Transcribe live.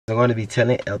I'm going to be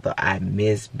telling Ethel I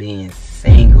miss being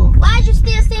single. Why'd you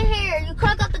still sit here? You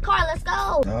crunk up the car. Let's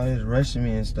go. No, it's rushing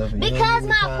me and stuff. And because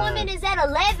my appointment is at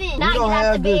 11. We now don't get out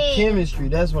have the good bed. chemistry.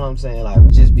 That's what I'm saying. Like,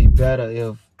 it'd just be better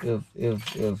if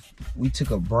we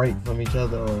took a break from each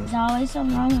other. Or... There's always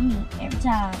something wrong with me every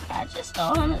time. I just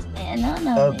don't understand none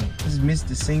of it. Just miss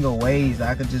the single ways.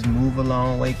 I could just move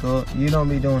along, wake up. You don't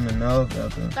be doing enough,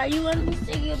 Ethel. Are you want to be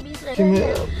single? Be single? Come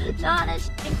here. Nah, that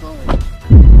shit ain't cool.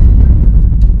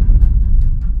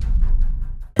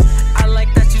 I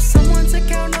like that you someone to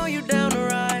count on you down the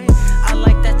ride. I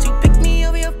like that you pick me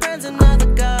over your friends and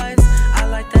other guys. I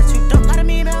like that you don't lie to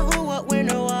me about who, what, when,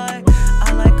 or why.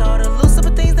 I like all the little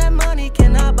simple things that money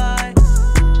cannot buy.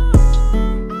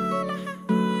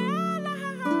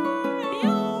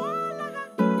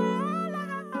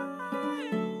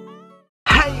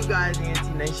 Hey you guys,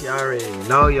 NT Nation, you already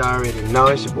know,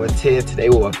 it's your boy Ted. Today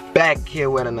we're back here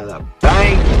with another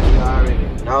bang. You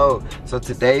already know. So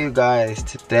today you guys,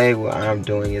 what I'm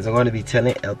doing is I'm going to be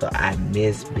telling Ethel I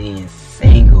miss being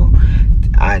single.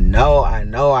 I know.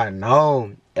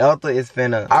 Ethel is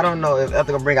finna, I don't know if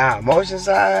Ethel gonna bring out her emotion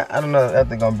side. I don't know if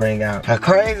Ethel gonna bring out her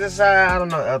crazy side. I don't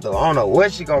know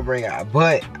what she gonna bring out.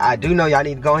 But I do know y'all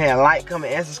need to go ahead and like,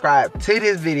 comment, and subscribe to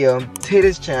this video, to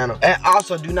this channel. And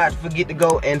also do not forget to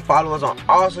go and follow us on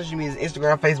all social media,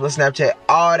 Instagram, Facebook, Snapchat,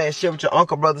 all that shit with your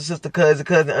uncle, brother, sister, cousin,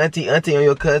 auntie on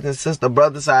your cousin, sister,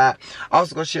 brother side.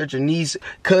 Also go share with your niece,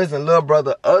 cousin, little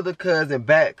brother, other cousin,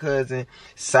 back cousin,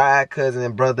 side cousin,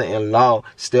 and brother-in-law,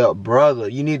 step brother.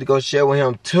 You need to go share with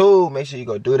him too. Make sure you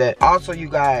go do that. Also, you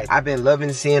guys, I've been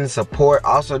loving seeing the support.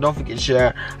 Also, don't forget to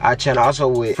share our channel also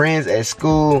with friends at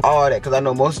school, all that, because I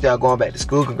know most of y'all going back to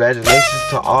school. Congratulations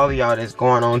to all of y'all that's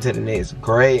going on to the next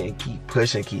grade, and keep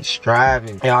pushing, keep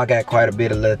striving. Y'all got quite a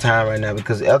bit of little time right now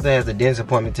because Ethel has a dentist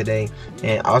appointment today,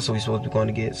 and also we're supposed to be going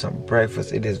to get some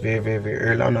breakfast. It is very, very, very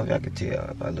early. I don't know if y'all can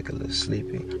tell if I look a little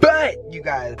sleepy, but you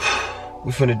guys,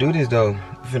 we finna do this though.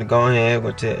 We finna go ahead,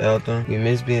 go tell Ethel we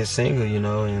miss being single, you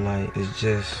know, and like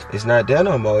it's not there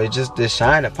no more. It's just the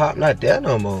shine and pop not there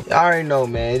no more. Y'all already know,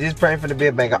 man. Just praying for the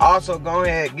big banker. Also, go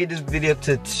ahead, get this video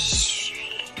to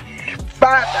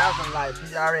 5,000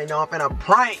 likes. You already know I'm finna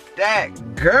prank that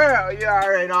girl. You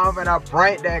already know I'm finna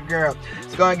prank that girl.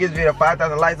 Let's go ahead and get this video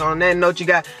 5,000 likes. On that note, you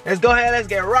guys, let's go ahead, let's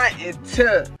get right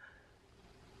into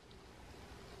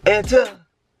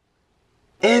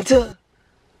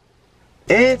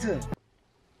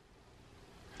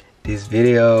this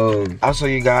video. Also,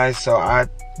 you guys, so I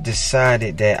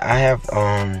decided that I have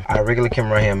our regular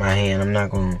camera right here in my hand. I'm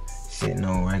not gonna sit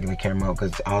no regular camera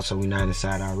because also we're not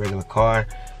inside our regular car,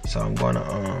 so I'm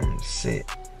gonna sit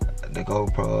the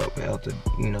GoPro up. Ethel,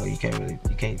 you know, you can't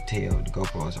tell the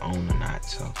GoPro is on or not,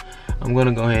 so I'm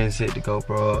gonna go ahead and set the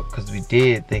GoPro up because we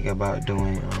did think about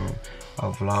doing a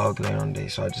vlog later on the day,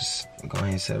 so I just go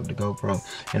ahead and set up the GoPro,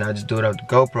 and I just do it up the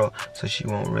GoPro so she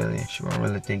won't really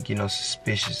think, you know,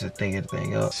 suspicious or think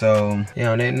anything else. So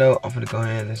yeah, on that note, I'm gonna go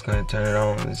ahead, let's go ahead and turn it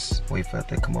on. Let's wait for it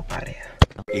to come up out of here.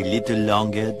 A little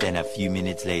longer than a few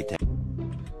minutes later. I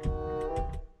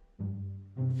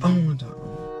don't want to talk.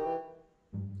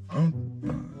 I don't do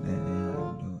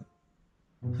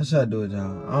it. How should I do it,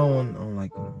 y'all? I don't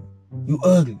like it. You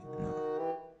ugly. No.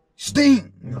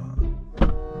 Stink. No.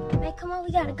 Hey, come on,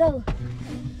 we gotta go.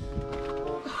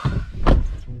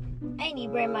 I ain't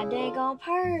even bring my daggone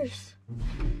purse.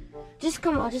 Just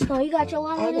come on, You got your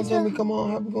wallet How and you stuff? tell me come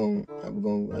on? How we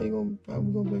gonna pay for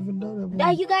the dollar? Now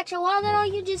you got your wallet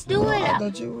on, you just do it. I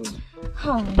thought you was.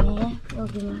 Oh man, go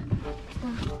get my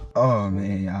stuff. Oh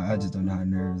man, I just don't know how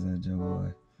nervous that joke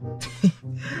was.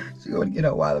 She gonna get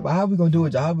her wallet, but how we gonna do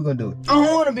it, y'all? How we gonna do it? I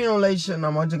don't wanna be on late shit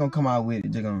no more. I'm just gonna come out with it.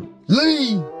 Just gonna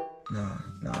leave. No.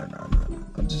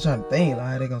 I'm just trying to think like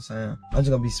how they gonna sound. I'm just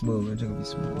gonna be smooth. Alright,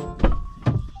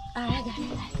 I got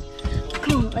it.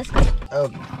 Come on, let's go.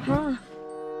 Okay. Huh?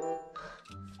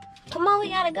 Come on, we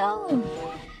gotta go.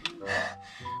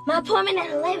 My appointment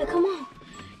at 11. Come on.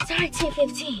 It's already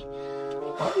 10:15.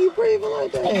 Why are you breathing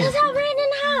like that? Because I ran in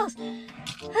the house.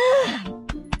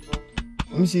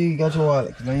 Let me see, you got your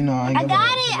wallet. Cause you know I got it. You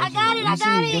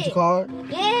got your card?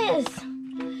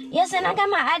 Yes, and I got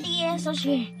my ID and social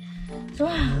security. So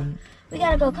we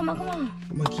gotta go. Come on. Where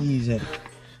my keys at?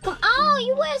 Come on,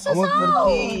 you went so slow. I went for the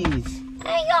keys.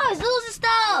 Hey, you always losing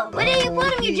stuff. Where did you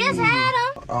put them? You just had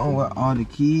them. I don't want all the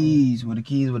keys. Where the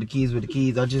keys?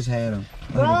 I just had them.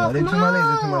 Bro, come to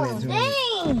my legs.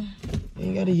 Dang. You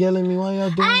ain't gotta yell at me while y'all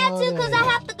doing I have all to that. because I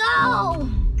have to go.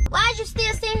 Why'd you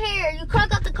still sit here? You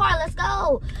crunk up the car. Let's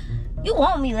go. You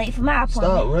want me late for my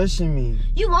appointment. Stop rushing me.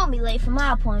 You want me late for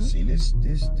my appointment. See, this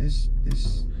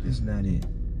not it.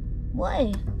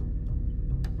 What?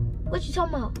 What you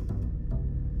talking about?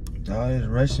 Y'all is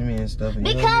rushing me and stuff. And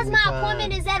because my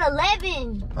appointment is at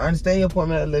 11. I understand your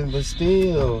appointment at 11, but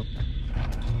still.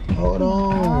 Hold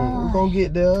on. We're gonna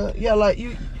get there. Yeah, like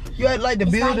you act like the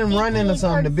building like running or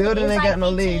something. The building ain't got no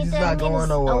legs. It's not going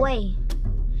nowhere. Away.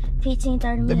 15,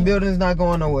 30 minutes. The building's not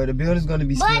going nowhere. The building's gonna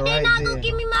be still right there. But they're not gonna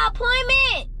give me my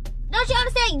appointment. Don't you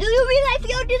understand? Do you be late for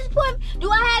your disappointment? Do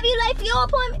I have you late for your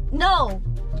appointment? No.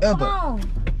 Come on.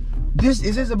 Is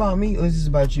this about me or is this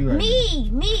about you right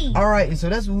now? Me. All right, so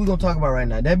that's what we're gonna talk about right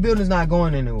now. That building's not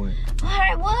going anywhere. All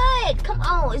right, what? Come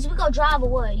on. Is we gonna drive or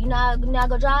what? You not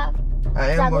gonna drive?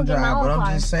 I am gonna drive, but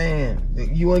I'm just saying.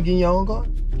 You wanna get in your own car?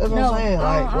 That's what I'm saying.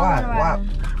 Like,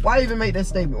 why even make that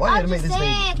statement? Why you had to make that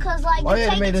statement? Cause like why you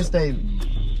had to make that statement?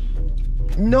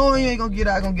 No, you ain't gonna get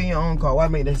out, gonna get in your own car. Why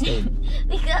make that statement?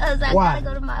 Because I gotta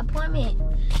go to my appointment.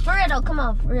 For real though, come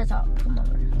on, for real talk. Come on,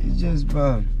 bro. It's just,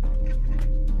 bro.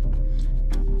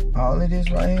 All of this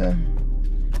right here.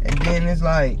 And then it's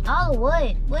like. All of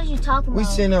what? What are you talking about? We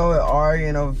sitting over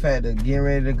arguing over the fact of getting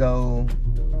ready to go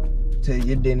to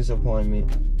your dentist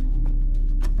appointment.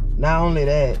 Not only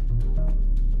that,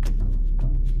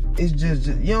 it's just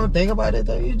you don't think about it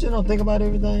though. You just don't think about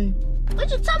everything. What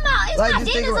you talking about? It's like, my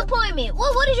dentist appointment.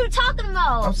 What are you talking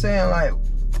about? I'm saying like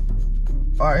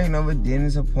arguing over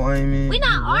dentist appointment. We're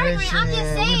not arguing. I'm just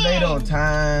saying. We late on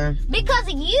time. Because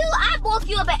of you, I woke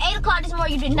you up at 8 o'clock this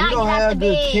morning. You did not get out the bed. We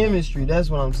don't have good chemistry. That's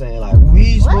what I'm saying. Like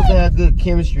we supposed to have good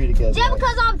chemistry together. Just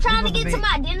because I'm trying to get to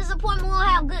my dentist appointment, we don't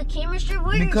have good chemistry.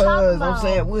 What are you talking about? Because I'm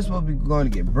saying we're supposed to be going to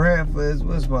get breakfast.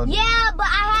 We're supposed to. Yeah, but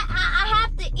I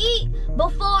have to eat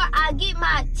before I get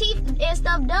my teeth and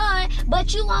stuff done.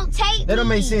 But you won't take. That don't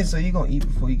make sense. So you gonna eat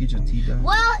before you get your teeth done?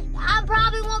 Well, I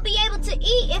probably won't be able to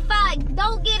eat if I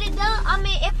don't get it done. I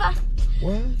mean, if I.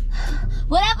 What?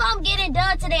 Whatever I'm getting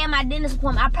done today at my dentist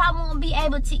appointment, I probably won't be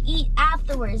able to eat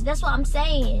afterwards. That's what I'm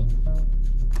saying.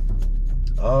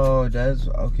 Oh, that's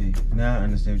okay. Now I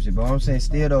understand what you're saying. But I'm saying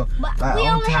still though, but like we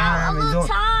on only have a little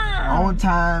time. On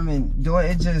time and doing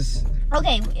it just.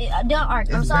 Okay, don't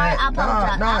argue. I'm sorry. I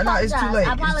apologize. No, it's too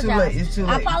late. It's too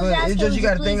late. I apologize. It's just you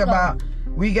got to think about.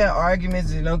 We got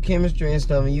arguments and no chemistry and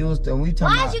stuff, and we talking about.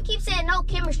 Why do you keep saying no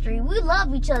chemistry? We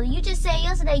love each other. You just said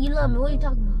yesterday you love me. What are you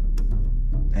talking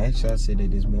about? Actually, I said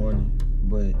that this morning,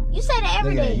 but you say that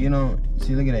every day. You know,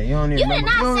 see, look at that. You don't even remember.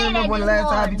 You did not say that when the last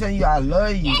time I be telling you I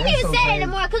love you. You didn't even say that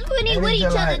anymore because we didn't with each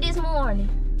other this morning.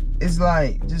 It's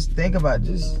like just think about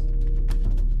just.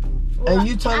 And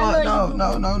you talking about no.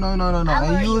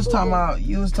 And you was talking about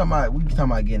we talking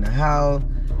about getting a house.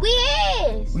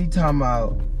 We talking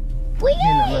about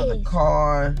getting another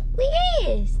car.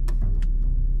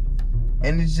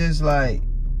 And it's just like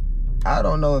I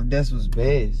don't know if that's what's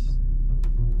best.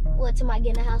 What, to my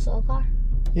getting a house or a car?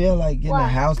 Yeah, like getting a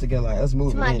house together, like us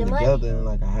moving in together in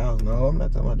like a house. No, I'm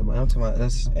not talking about the money. I'm talking about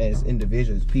us as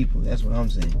individuals, people. That's what I'm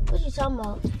saying. What you talking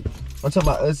about? I'm talking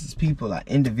about us as people, like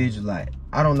individuals. Like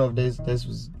I don't know if this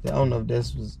was best for. I don't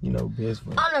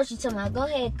know what you talking about. Go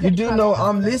ahead. You do know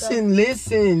I'm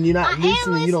listening. You're not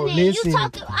listening. You don't listen.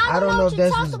 I don't know if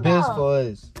that's what's best for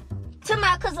us. Talking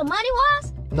about because of money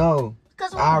wise? No.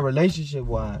 Because our relationship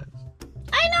wise.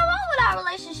 Ain't no wrong with our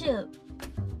relationship.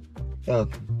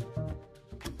 Okay.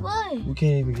 What? We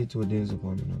can't even get to a dentist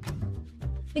appointment. Okay.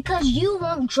 Because you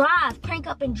won't drive. Crank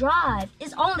up and drive.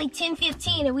 It's only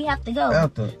 10:15 and we have to go.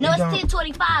 Ethel, no, it's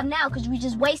 10:25 now because we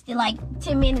just wasted like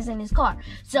 10 minutes in this car.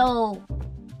 So.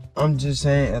 I'm just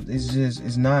saying,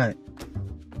 it's not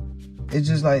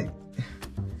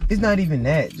even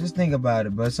that. Just think about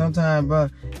it, but sometimes, bro,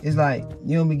 it's like,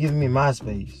 you don't be giving me my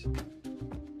space.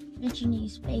 What you need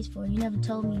space for? You never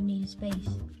told me you needed space.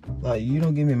 Like, you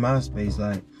don't give me my space.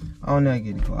 Like, I don't never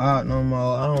get to go out no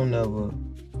more.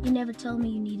 You never told me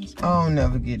you needed space. I don't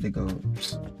never get to go.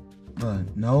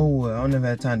 But no, I don't never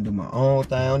have time to do my own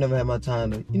thing. I don't never have my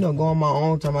time to, go on my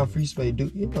own time, my free space,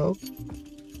 do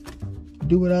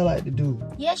what I like to do.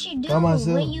 Yes, you do. By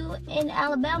myself. When you in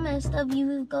Alabama and stuff,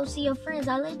 you go see your friends.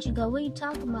 I let you go. What are you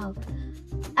talking about?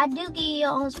 I do give you your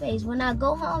own space. When I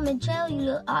go home and tell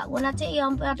you, when I tell you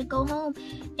I'm about to go home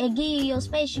and give you your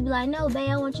space, you be like, no, babe,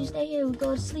 I want you to stay here. We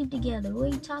go to sleep together. What are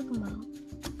you talking about?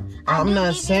 I'm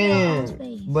not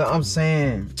saying, but I'm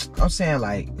saying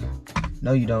like,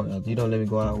 no, you don't. You don't let me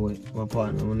go out with my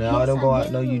partner. When I don't go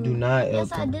out, no, you do not.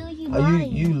 Yes, I do.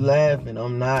 You laughing?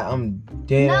 I'm not. I'm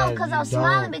dead. No, because I'm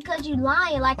smiling because you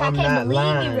lying. Like I can't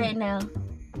believe you right now.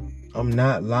 I'm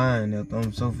not lying.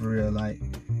 I'm so for real. Like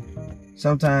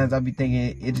sometimes I be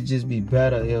thinking it'd just be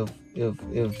better if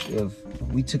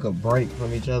we took a break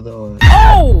from each other, or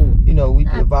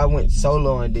if I went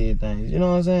solo and did things. You know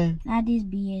what I'm saying? Not this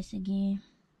BS again.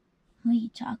 What you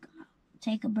talking about?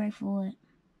 Take a break for what?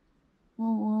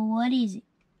 Well, what is it?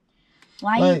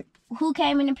 Why like, who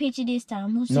came in the picture this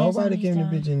time? Who said nobody came in the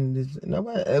time? picture in this.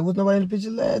 Nobody. It was nobody in the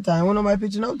picture last time. Wasn't nobody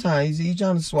picture no time. You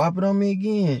trying to swap it on me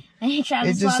again? I ain't trying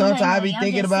It's to just swallow sometimes I that be money.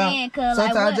 thinking about. Sometimes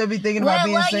like, I just be thinking about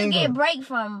being single. Where you get break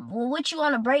from? Well, what you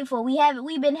want to break for?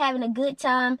 We've been having a good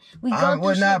time. We go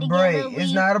through shit not together. break.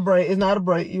 It's not a break. It's not a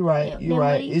break. You're right. You're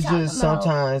right. It's just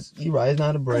sometimes. You're right. It's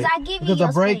not a break. Because a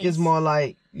break is more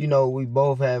like, you know, we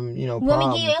both having, you know, problems. You want me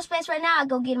to give you your space right now? I'll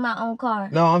go get in my own car.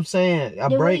 No, I'm saying a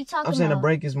break. I'm saying about? a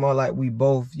break is more like we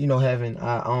both, you know, having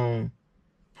our own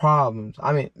problems.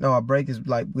 I mean, no, a break is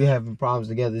like we having problems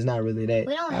together. It's not really that.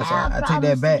 We don't have problems I take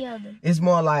that back. Together. It's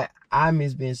more like I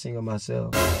miss being single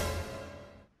myself.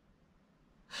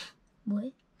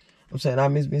 What? I'm saying I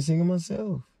miss being single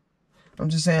myself. I'm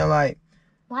just saying, like,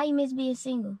 why you miss being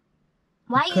single?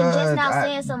 Why you just now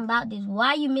saying something about this?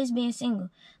 Why you miss being single?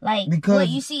 Like, because what,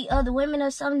 you see other women or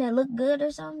something that look good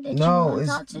or something that you want to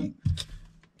talk to?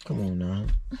 Come on now.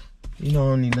 You know, I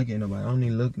don't need to look at nobody. I don't need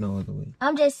to look no other way.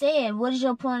 I'm just saying, what is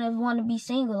your point of wanting to be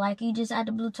single? Like, you just out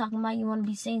the blue talking about you want to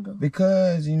be single.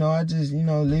 Because, you know, I just, you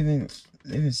know, living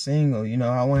single, you know,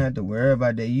 I won't have to worry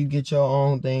about that. You get your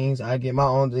own things, I get my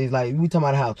own things. Like, we talking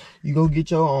about a house. You go get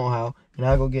your own house, and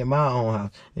I go get my own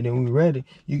house. And then when we ready,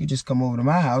 you could just come over to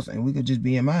my house, and we could just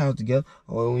be in my house together.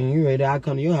 Or when you ready, I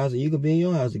come to your house, and you could be in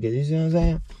your house together. You see what I'm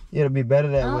saying? It'll be better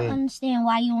that way. I don't understand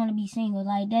why you want to be single.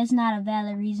 Like, that's not a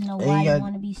valid reason of why you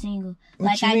want to be single.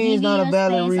 Like, I give you your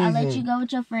space, I let you go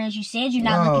with your friends. You said you're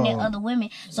not looking at other women.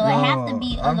 So it have to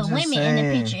be other women in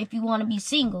the picture if you want to be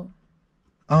single.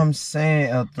 I'm saying,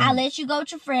 Ethel, I let you go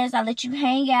with your friends. I let you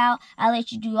hang out. I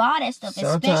let you do all that stuff.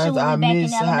 Sometimes especially when I back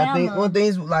miss. in Alabama. One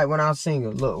thing's like when I was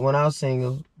single. Look, when I was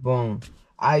single, boom.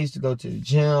 I used to go to the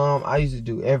gym. I used to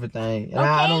do everything, and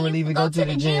I don't really even go to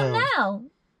the gym now.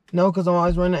 No, because I'm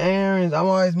always running errands. I'm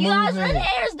always moving. You always running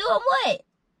errands doing what?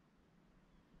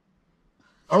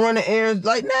 I'm running errands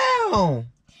like now.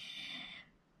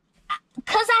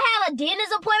 Because I have a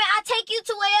dentist appointment, I take you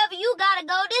to wherever you gotta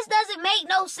go. This doesn't make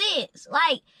no sense.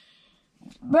 Like,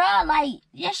 bruh, like,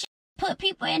 that shit put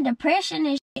people in depression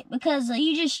and shit because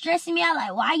you just stressing me out.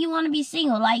 Like, why you want to be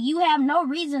single? Like, you have no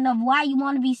reason of why you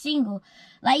want to be single.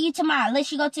 Like, you tomorrow,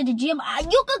 unless you go to the gym.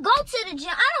 You could go to the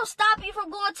gym. I don't stop you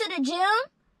from going to the gym.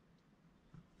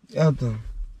 Ethel,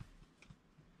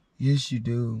 yes, you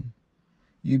do.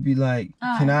 You'd be like,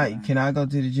 can I go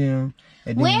to the gym?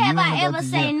 And then when have I ever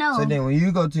said no? So then when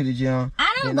you go to the gym,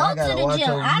 I don't go to the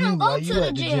gym. I don't go to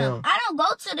the gym. I don't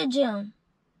go to the gym.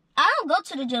 I don't go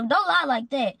to the gym. Don't lie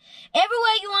like that.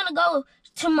 Everywhere you want to go,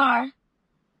 Tamar.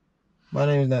 My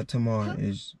name is not Tamar.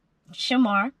 It's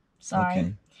Shamar. Sorry.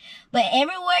 Okay. But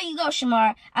everywhere you go,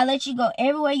 Shamar, I let you go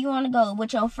everywhere you want to go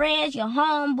with your friends, your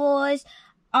homeboys,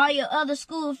 all your other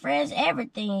school friends,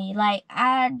 everything. Like,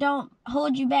 I don't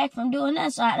hold you back from doing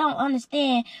that, so I don't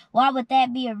understand why would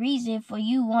that be a reason for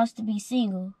you wants to be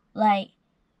single. Like,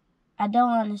 I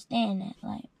don't understand that.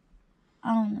 Like,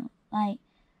 I don't know. Like,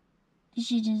 this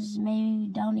shit just maybe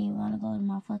don't even want to go to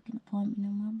my fucking appointment no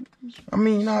more because... I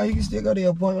mean, no, you can still go to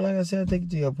your appointment. Like I said, I'll take you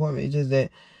to your appointment. It's just that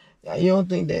you don't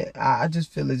think that... I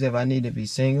just feel as if I need to be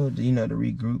single, you know, to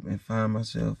regroup and find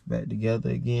myself back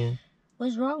together again.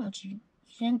 What's wrong with you?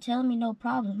 You didn't tell me no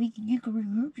problems. You could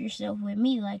regroup yourself with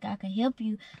me. Like, I could help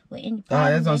you with any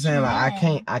problems. That's what I'm saying.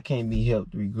 Like, I can't be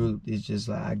helped regroup. It's just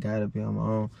like I gotta be on my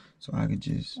own, so I could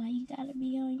just. Why you gotta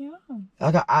be on your own?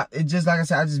 It's just like I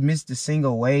said. I just miss the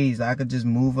single ways. I could just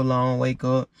move along, wake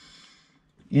up.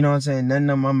 You know what I'm saying?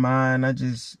 Nothing on my mind. I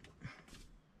just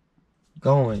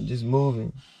going, just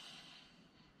moving.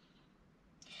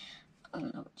 I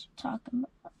don't know what you're talking about.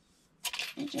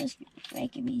 It's just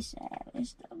making me sad and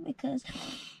stuff because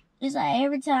it's like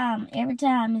every time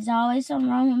there's always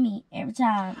something wrong with me. Every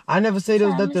time. I never say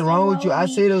there's nothing wrong with you. I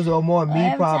say those are more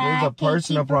me problem. It's a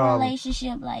personal problem.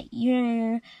 Relationship like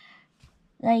you're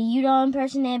the only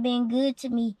person that been good to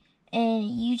me, and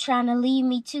you trying to leave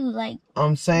me too. Like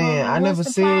I'm saying, I never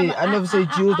said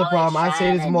you was the problem. I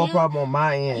say there's more problem on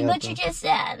my end. But you just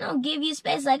said I don't give you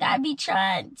space. Like I be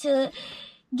trying to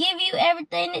give you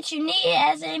everything that you need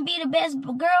as in be the best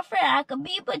girlfriend I could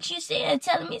be, but you said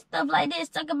telling me stuff like this,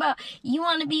 talking about you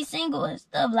want to be single and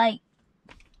stuff. Like,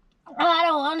 I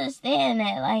don't understand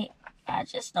that. Like, I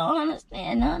just don't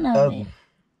understand none of it.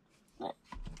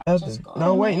 Ethel.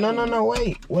 No, wait. No,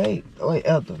 wait,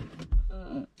 Ethel.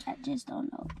 I just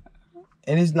don't know, bro.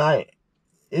 And it's not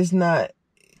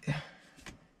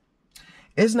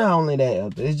only that,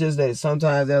 Ethel. It's just that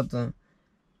sometimes, Ethel,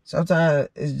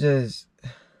 it's just...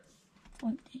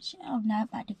 I'm not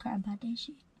about to cry about that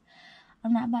shit.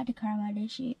 I'm not about to cry about that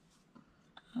shit.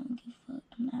 don't give a fuck.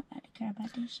 I'm not about to care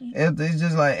about this shit. It's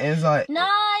just like, it's like. No,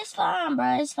 it's fine,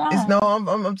 bro. It's fine. It's no,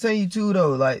 I'm telling you too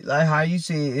though. Like how you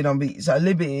say it don't be. So a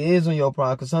little bit it is on your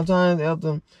part. Cause sometimes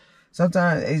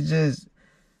it's just.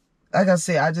 Like I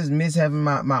said, I just miss having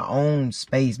my own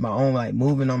space, my own, like,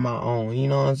 moving on my own. You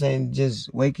know what I'm saying?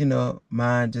 Just waking up,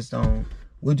 mind just on,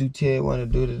 what do Ted want to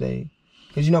do today?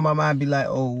 Because, you know, my mind be like,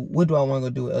 oh, what do I want to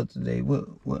go do with Ethel today?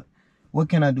 What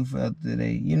can I do for Ethel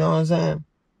today? You know what I'm saying?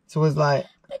 So it's like.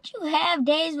 But you have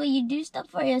days where you do stuff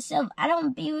for yourself. I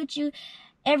don't be with you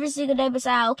every single day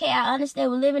beside, okay, I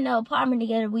understand we're living in an apartment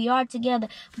together. We are together.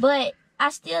 But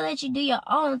I still let you do your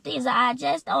own things. I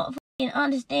just don't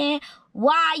understand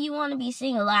why you want to be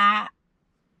single. I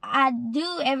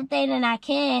do everything that I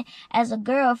can as a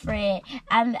girlfriend.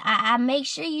 I make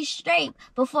sure you straight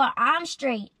before I'm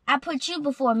straight. I put you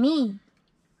before me.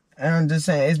 And I'm just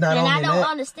saying, it's not only that. And I don't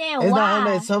understand why. It's not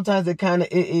only that. Sometimes it kind of,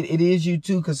 it is you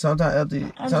too, because sometimes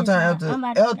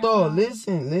Ethel,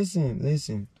 listen.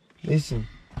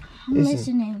 I'm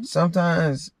listening.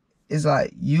 Sometimes it's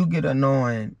like you get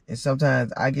annoying, and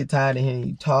sometimes I get tired of hearing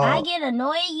you talk. I get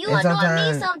annoyed. You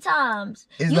annoy me sometimes.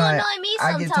 You like, annoy me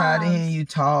sometimes. I get tired of hearing you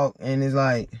talk, and it's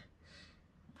like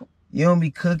you don't be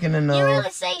cooking enough. You really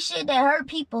say shit that hurt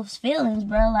people's feelings,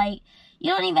 bro. Like you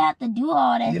don't even have to do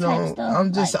all that type of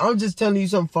stuff. I'm just telling you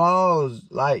some flaws.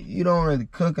 Like you don't really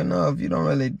cook enough. You don't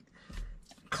really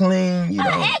clean. I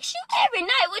ask you every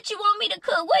night what you want me to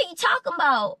cook. What are you talking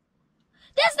about?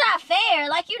 That's not fair.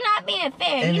 Like, you're not being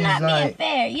fair. And you're not being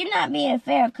fair. You're not being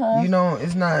fair, cuz. You know,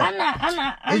 it's not.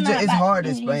 It's hard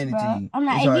to explain it to you. I'm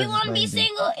not. If you want to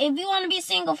be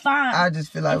single, fine. I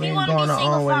just feel like we're going our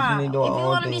own way. If you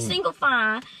want to be single,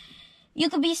 fine. You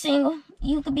could be single.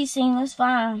 You could be single. It's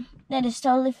fine. That is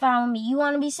totally fine with me. You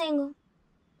want to be single?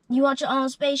 You want your own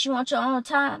space? You want your own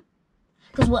time?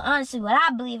 Because, honestly, what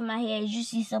I believe in my head is you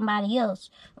see somebody else.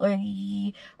 Or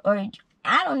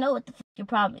I don't know what the fuck your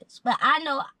problem is, but I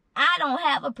know I don't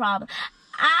have a problem.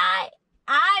 I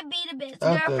be the best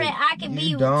girlfriend I can be to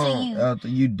you.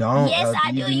 You don't. Yes,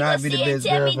 I do. You can see and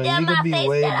tell me down my face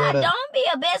that I don't be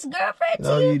a best girlfriend to you.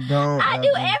 No, you don't. I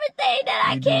do everything that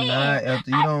I can. I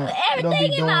do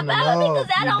everything in my power because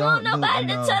I don't want nobody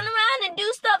to turn around and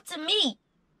do stuff to me.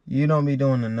 You don't be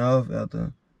doing enough,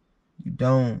 Ethel. You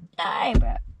don't. Alright,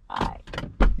 bro. Alright.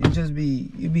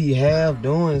 You be half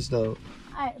doing stuff.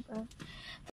 Alright, bro.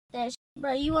 That shit,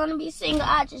 bro. You want to be single?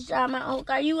 I just drive my own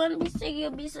car. You want to be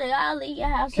single? Be single. I'll leave your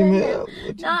house. Come here.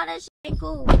 No, that shit ain't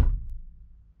cool.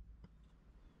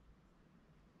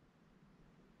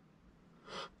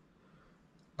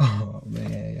 Oh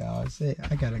man, y'all. See,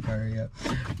 I gotta hurry up.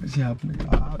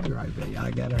 I'll be right back. Y'all.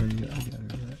 I gotta hurry up.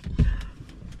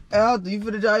 Al, you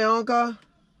finna drive your own car?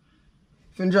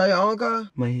 Finna drive your own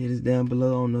car? My head is down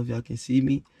below. I don't know if y'all can see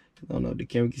me. I don't know if the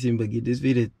camera can see me, but get this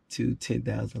video to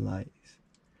 10,000 likes.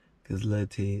 Cause Lil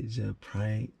Ted just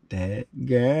pranked that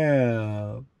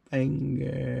girl.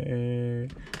 Banger.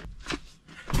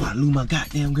 Oh, I lose my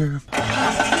goddamn girl.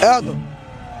 Ethel!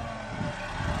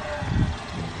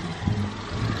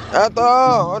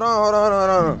 Hold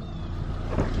on.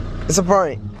 It's a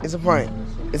prank. It's a prank.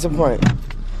 It's a prank.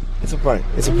 It's a prank.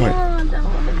 It's a prank.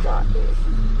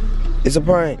 It's a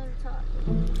prank.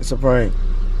 It's a prank.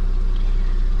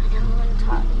 I don't want to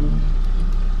talk to you.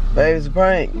 Babe, it's a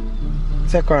prank.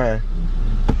 Stop crying.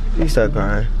 Please stop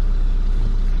crying.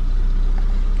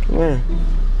 Come here.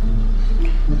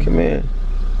 Come here.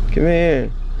 Come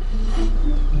here.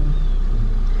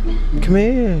 Come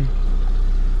here.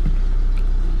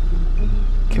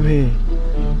 Come here.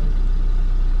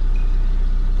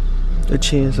 The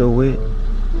chin's so wet.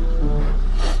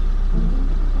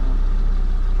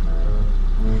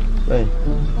 Hey,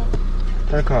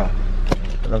 that car.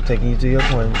 And I'm taking you to your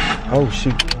appointment. Oh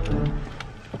shoot.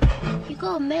 You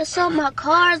gonna mess up my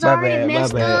car's already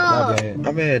messed up.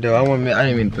 My bad though. I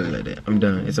didn't mean to put it like that. I'm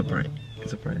done. It's a prank.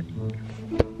 It's a prank.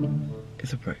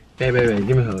 It's a prank. Babe,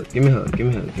 give me a hug. Give me a hug. Give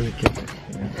me a hug. Give me a kiss.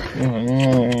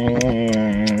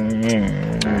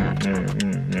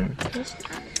 It's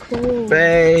not cool.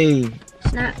 Babe.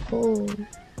 It's not cool.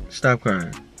 Stop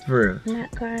crying. For real. I'm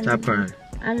not crying. Stop crying.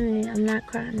 I'm not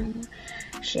crying no more.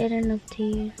 Shed enough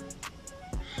tears.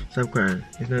 Stop crying.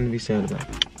 There's nothing to be sad about.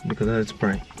 Because I was a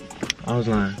prank. I was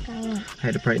lying. I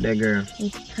had to prank that girl. You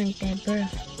prank that girl.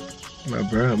 My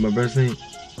bro stink.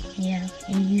 Yeah,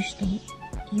 and you stink.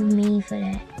 You mean for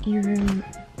that. You rude.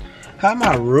 How am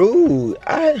I rude?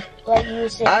 Like you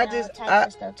said all type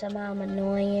of stuff to me. I'm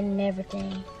annoying and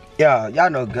everything. Y'all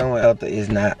know gun with Ethel is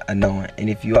not annoying. And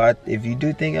if you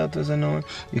do think Ethel's annoying,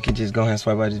 you can just go ahead and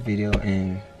swipe out this video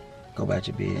and go about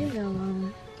your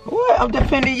bed. What? I'm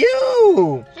defending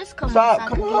you. Just come Stop, on,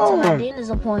 come so I can get to my on.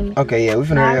 dentist appointment. Okay, yeah, we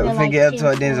finna get up to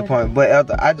our dentist appointment. But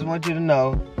Ethel, I just want you to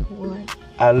know, What?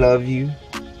 I love you,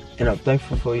 and I'm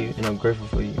thankful for you, and I'm grateful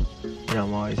for you, and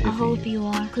I'm always here I for hope you. you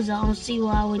are, cause I don't see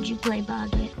why would you play by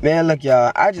that. Man, look,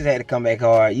 y'all, I just had to come back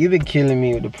hard. You've been killing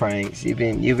me with the pranks. You've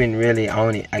been really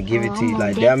on it. I give it to you.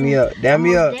 Like, damn me up, damn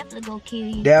me up. Definitely go kill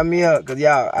you. Damn me up, cause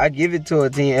y'all, I give it to her,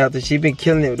 Team Ethel. She been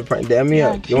killing it with the prank. Damn me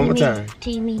up. One more time.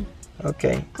 Team me.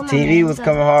 Okay. Come on, TV man, was let's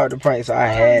coming hard to prank, so I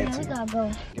had We to. gotta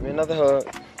go. Give me another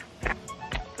hug.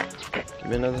 Give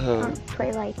me another hug.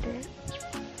 Pray like that.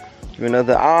 Give me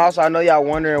another. Also, I know y'all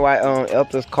wondering why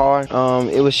Ethel's car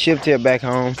it was shipped here back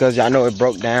home, cause y'all know it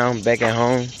broke down back at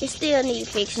home. It still needs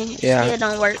fixing. It Yeah. still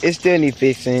don't work. It still need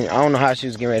fixing. I don't know how she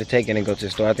was getting ready to take it and go to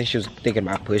the store. I think she was thinking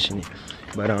about pushing it.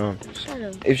 But Shut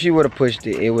up. if she would have pushed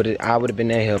it, I would have been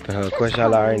there helping her. Of course,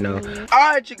 y'all already know.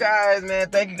 Alright, you guys, man.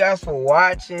 Thank you guys for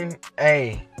watching.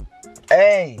 Hey,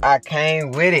 I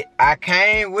came with it. I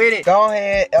came with it. Go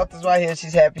ahead. Ethel's right here.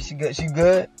 She's happy. She good. She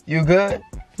good? You good?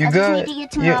 You I good? just need to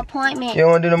get to my appointment. You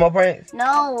don't want to do no more pranks?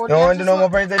 No. You don't want to do no more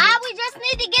pranks? We just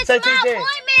need to get Say to my TJ.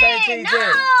 appointment. Say TJ.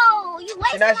 No. You See,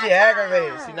 wasting now my she time.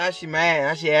 aggravated. See, now she mad.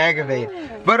 Now she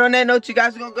aggravated. But on that note, you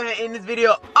guys, we're going to go ahead and end this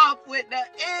video off with the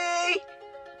E.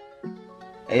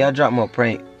 Hey, y'all drop more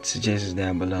prank suggestions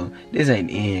down below. This ain't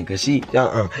the end, because she, E.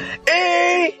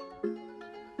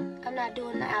 I'm not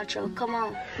doing the outro. Come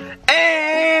on.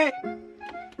 E.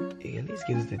 At least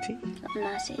give us the T. I'm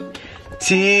not saying.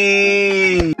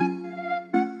 T.